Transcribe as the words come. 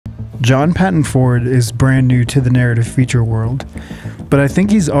John Patton Ford is brand new to the narrative feature world, but I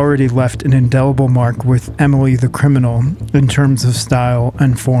think he's already left an indelible mark with Emily the Criminal in terms of style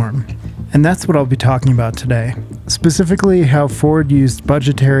and form. And that's what I'll be talking about today. Specifically, how Ford used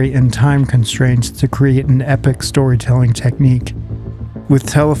budgetary and time constraints to create an epic storytelling technique with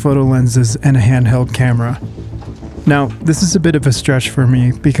telephoto lenses and a handheld camera. Now, this is a bit of a stretch for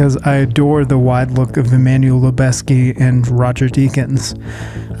me because I adore the wide look of Emmanuel Lubezki and Roger Deakins.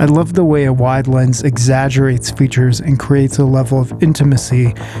 I love the way a wide lens exaggerates features and creates a level of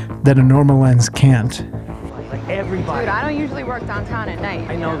intimacy that a normal lens can't. Everybody. Dude, I don't usually work downtown at night.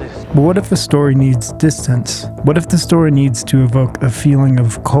 I know this. But what if a story needs distance? What if the story needs to evoke a feeling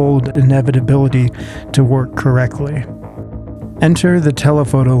of cold inevitability to work correctly? Enter the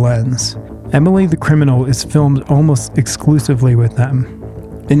telephoto lens. Emily the Criminal is filmed almost exclusively with them.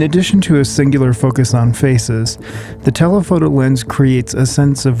 In addition to a singular focus on faces, the telephoto lens creates a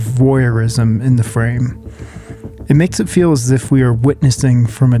sense of voyeurism in the frame. It makes it feel as if we are witnessing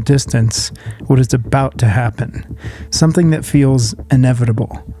from a distance what is about to happen, something that feels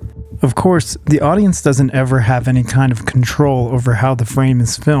inevitable. Of course, the audience doesn't ever have any kind of control over how the frame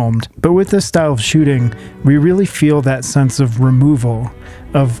is filmed, but with this style of shooting, we really feel that sense of removal,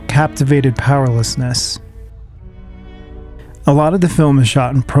 of captivated powerlessness. A lot of the film is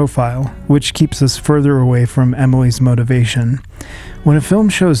shot in profile, which keeps us further away from Emily's motivation. When a film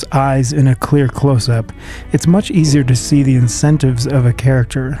shows eyes in a clear close-up, it's much easier to see the incentives of a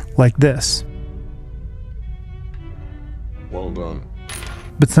character, like this. Well done.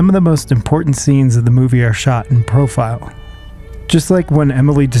 But some of the most important scenes of the movie are shot in profile. Just like when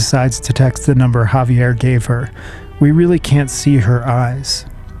Emily decides to text the number Javier gave her, we really can't see her eyes.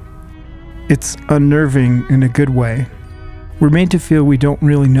 It's unnerving in a good way. We're made to feel we don't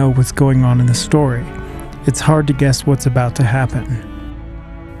really know what's going on in the story. It's hard to guess what's about to happen.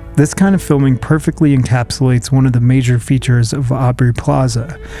 This kind of filming perfectly encapsulates one of the major features of Aubrey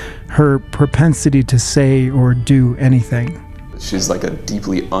Plaza, her propensity to say or do anything. She's like a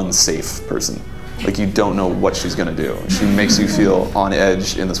deeply unsafe person. Like, you don't know what she's gonna do. She makes you feel on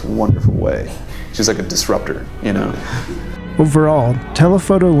edge in this wonderful way. She's like a disruptor, you know? Overall,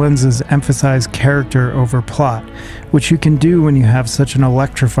 telephoto lenses emphasize character over plot, which you can do when you have such an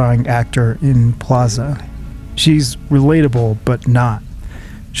electrifying actor in Plaza. She's relatable, but not.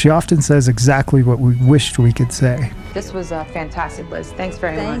 She often says exactly what we wished we could say. This was fantastic, Liz. Thanks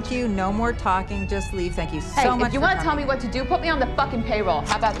very much. Thank you. No more talking. Just leave. Thank you so much. If you want to tell me what to do, put me on the fucking payroll.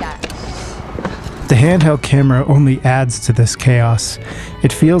 How about that? The handheld camera only adds to this chaos.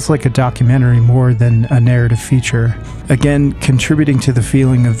 It feels like a documentary more than a narrative feature, again contributing to the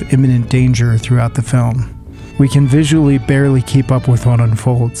feeling of imminent danger throughout the film. We can visually barely keep up with what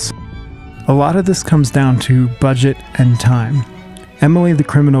unfolds. A lot of this comes down to budget and time. Emily the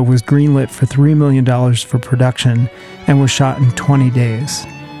Criminal was greenlit for $3 million for production and was shot in 20 days.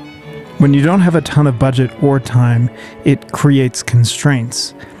 When you don't have a ton of budget or time, it creates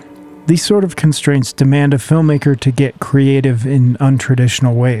constraints. These sort of constraints demand a filmmaker to get creative in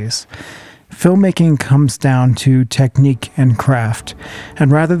untraditional ways. Filmmaking comes down to technique and craft,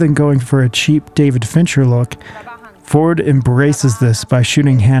 and rather than going for a cheap David Fincher look, Ford embraces this by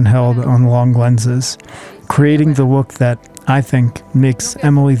shooting handheld on long lenses, creating the look that I think makes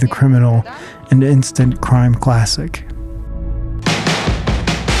Emily the Criminal an instant crime classic.